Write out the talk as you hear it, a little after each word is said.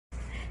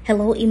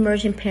Hello,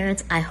 emerging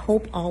parents. I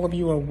hope all of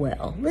you are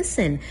well.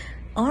 Listen,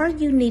 are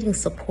you needing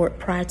support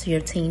prior to your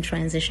teen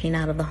transitioning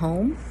out of the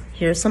home?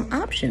 Here are some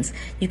options.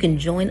 You can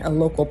join a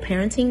local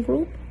parenting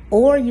group,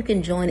 or you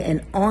can join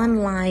an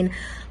online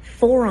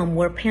forum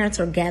where parents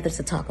are gathered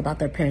to talk about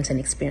their parenting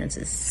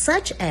experiences,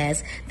 such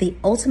as the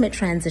Ultimate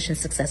Transition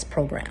Success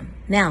Program.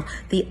 Now,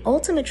 the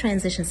Ultimate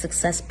Transition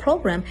Success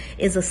Program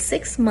is a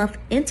 6-month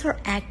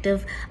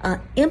interactive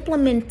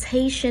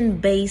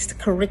implementation-based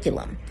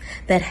curriculum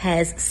that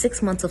has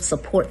 6 months of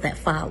support that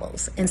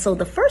follows. And so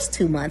the first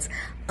 2 months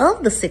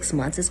of the 6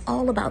 months is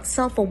all about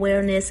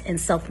self-awareness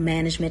and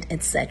self-management,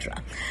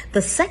 etc.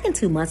 The second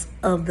 2 months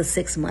of the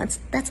 6 months,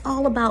 that's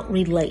all about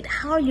relate.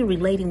 How are you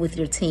relating with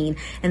your teen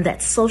and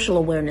that social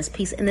awareness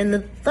piece? And then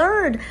the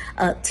third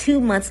 2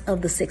 months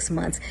of the 6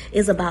 months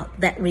is about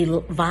that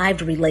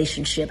revived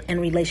relationship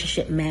and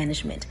relationship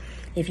management.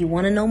 If you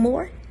want to know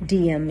more,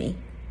 DM me.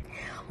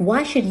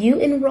 Why should you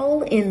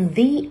enroll in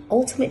the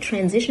Ultimate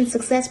Transition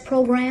Success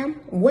Program?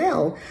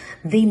 Well,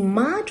 the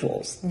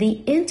modules,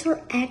 the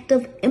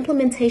interactive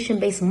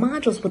implementation-based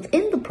modules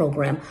within the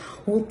program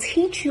will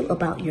teach you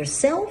about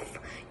yourself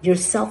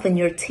and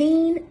your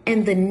teen,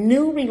 and the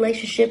new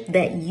relationship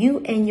that you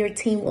and your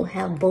teen will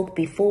have both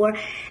before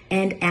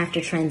and after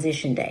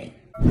transition day.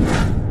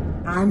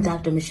 I'm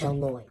Dr. Michelle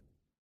Lloyd.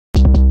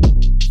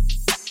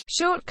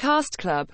 Short Cast Club.